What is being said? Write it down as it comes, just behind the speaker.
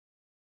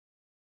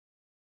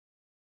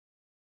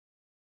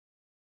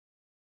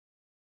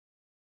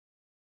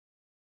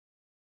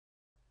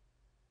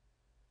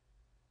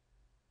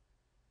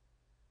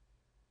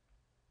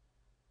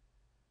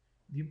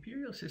The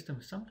imperial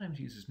system sometimes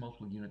uses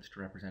multiple units to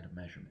represent a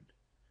measurement.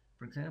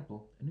 For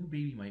example, a new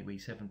baby might weigh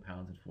 7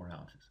 pounds and 4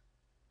 ounces.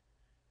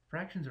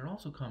 Fractions are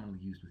also commonly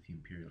used with the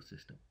imperial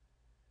system.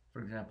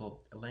 For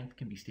example, a length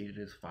can be stated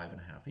as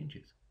 5.5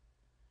 inches.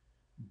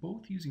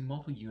 Both using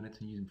multiple units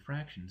and using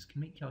fractions can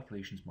make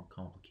calculations more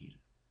complicated.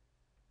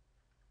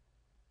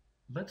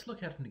 Let's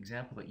look at an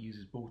example that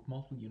uses both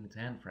multiple units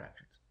and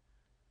fractions.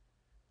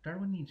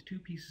 Darwin needs 2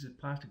 pieces of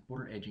plastic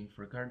border edging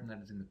for a garden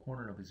that is in the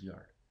corner of his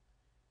yard.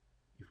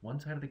 If one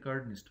side of the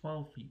garden is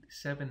 12 feet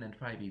 7 and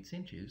 5/8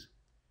 inches,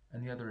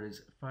 and the other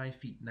is 5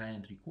 feet 9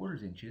 and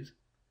 3/4 inches,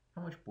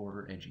 how much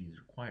border edging is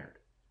required?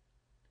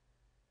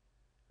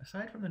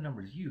 Aside from the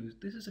numbers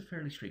used, this is a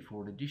fairly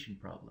straightforward addition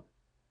problem.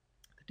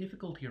 The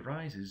difficulty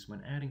arises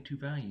when adding 2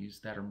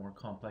 values that are more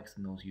complex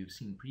than those you have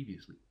seen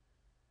previously.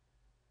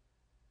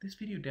 This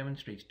video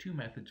demonstrates 2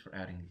 methods for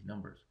adding these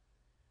numbers.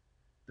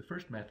 The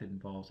first method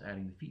involves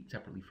adding the feet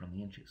separately from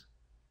the inches.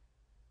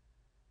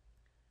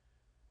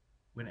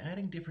 When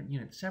adding different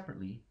units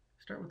separately,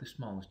 start with the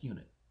smallest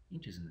unit,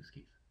 inches in this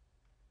case.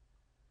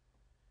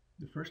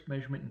 The first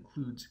measurement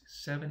includes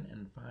 7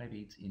 and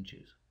 5/8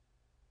 inches.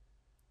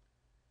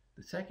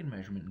 The second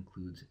measurement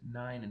includes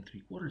 9 and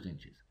 3/4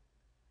 inches.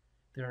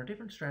 There are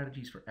different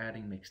strategies for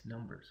adding mixed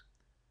numbers.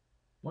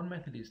 One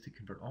method is to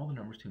convert all the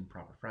numbers to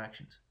improper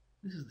fractions.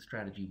 This is the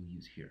strategy we'll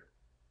use here.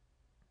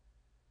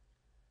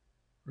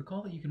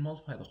 Recall that you can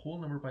multiply the whole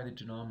number by the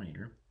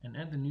denominator and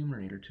add the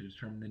numerator to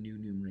determine the new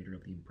numerator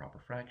of the improper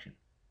fraction.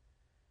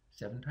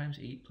 7 times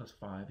 8 plus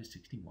 5 is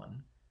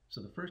 61,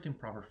 so the first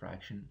improper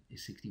fraction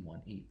is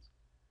 61/8.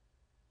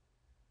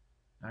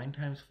 9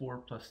 times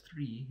 4 plus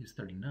 3 is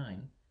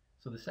 39,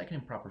 so the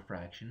second improper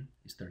fraction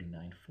is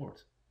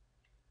 39/4.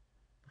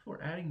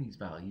 Before adding these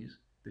values,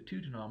 the 2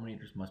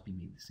 denominators must be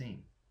made the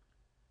same.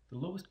 The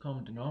lowest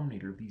common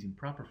denominator of these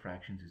improper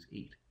fractions is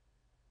 8.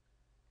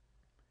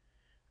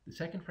 The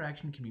second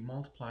fraction can be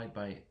multiplied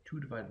by 2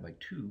 divided by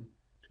 2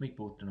 to make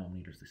both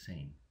denominators the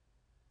same.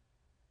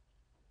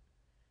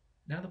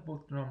 Now that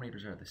both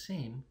denominators are the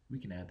same, we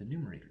can add the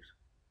numerators.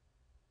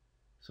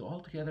 So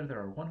altogether there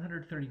are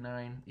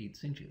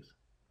 139/8 inches.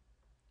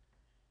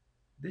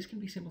 This can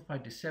be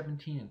simplified to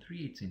 17 and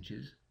 3/8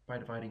 inches by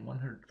dividing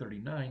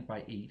 139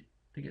 by 8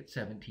 to get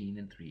 17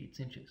 and 3/8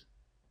 inches.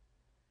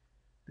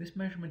 This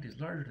measurement is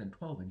larger than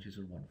 12 inches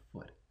or 1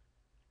 foot.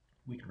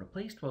 We can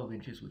replace 12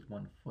 inches with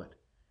 1 foot.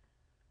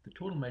 The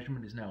total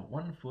measurement is now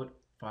 1 foot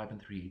 5 and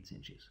 3/8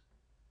 inches.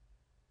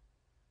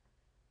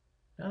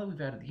 Now that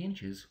we've added the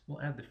inches,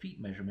 we'll add the feet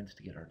measurements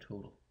to get our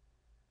total.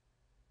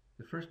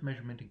 The first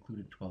measurement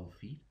included 12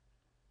 feet,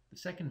 the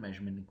second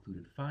measurement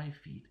included 5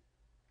 feet,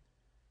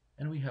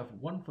 and we have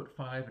 1 foot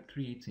 5 and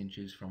 3/8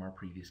 inches from our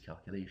previous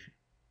calculation.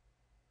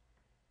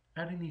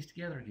 Adding these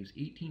together gives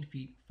 18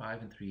 feet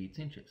 5 and 3/8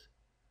 inches.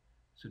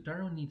 So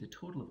Darwin needs a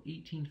total of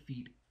 18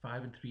 feet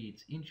 5 and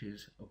 3/8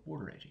 inches of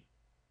border edging.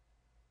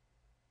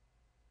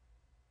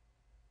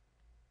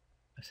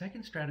 A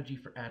second strategy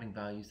for adding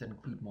values that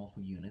include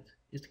multiple units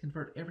is to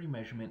convert every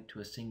measurement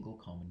to a single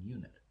common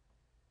unit.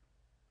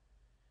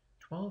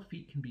 12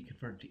 feet can be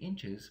converted to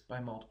inches by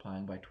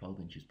multiplying by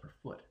 12 inches per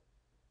foot.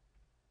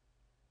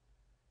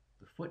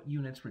 The foot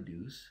units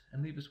reduce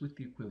and leave us with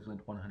the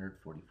equivalent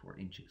 144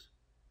 inches.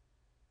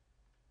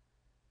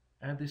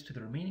 Add this to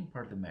the remaining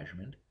part of the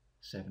measurement,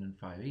 7 and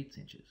 5/8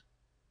 inches.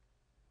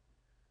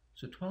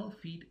 So 12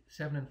 feet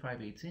 7 and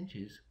 5/8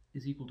 inches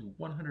is equal to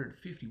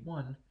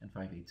 151 and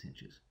 5/8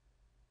 inches.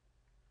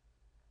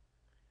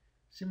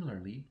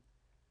 Similarly,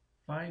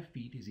 5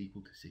 feet is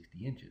equal to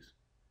 60 inches.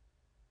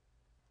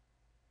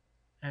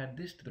 Add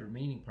this to the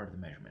remaining part of the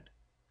measurement,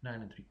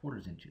 9 and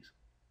 3/4 inches.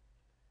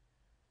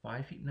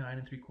 5 feet 9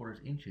 and 3/4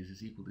 inches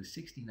is equal to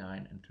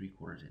 69 and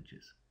 3/4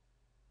 inches.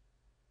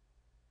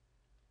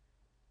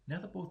 Now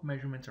that both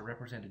measurements are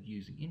represented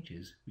using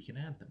inches, we can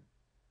add them.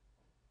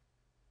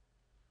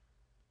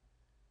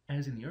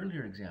 As in the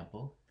earlier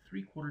example,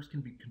 3/4 can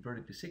be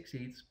converted to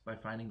 6/8 by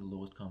finding the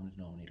lowest common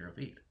denominator of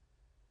 8.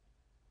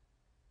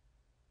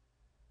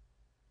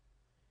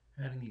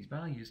 Adding these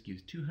values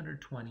gives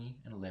 220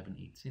 and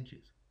 11/8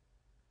 inches.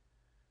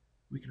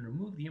 We can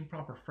remove the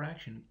improper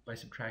fraction by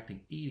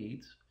subtracting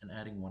 8/8 and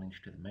adding 1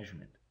 inch to the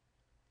measurement.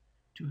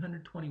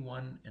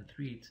 221 and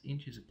 3/8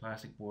 inches of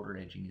plastic border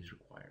edging is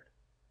required.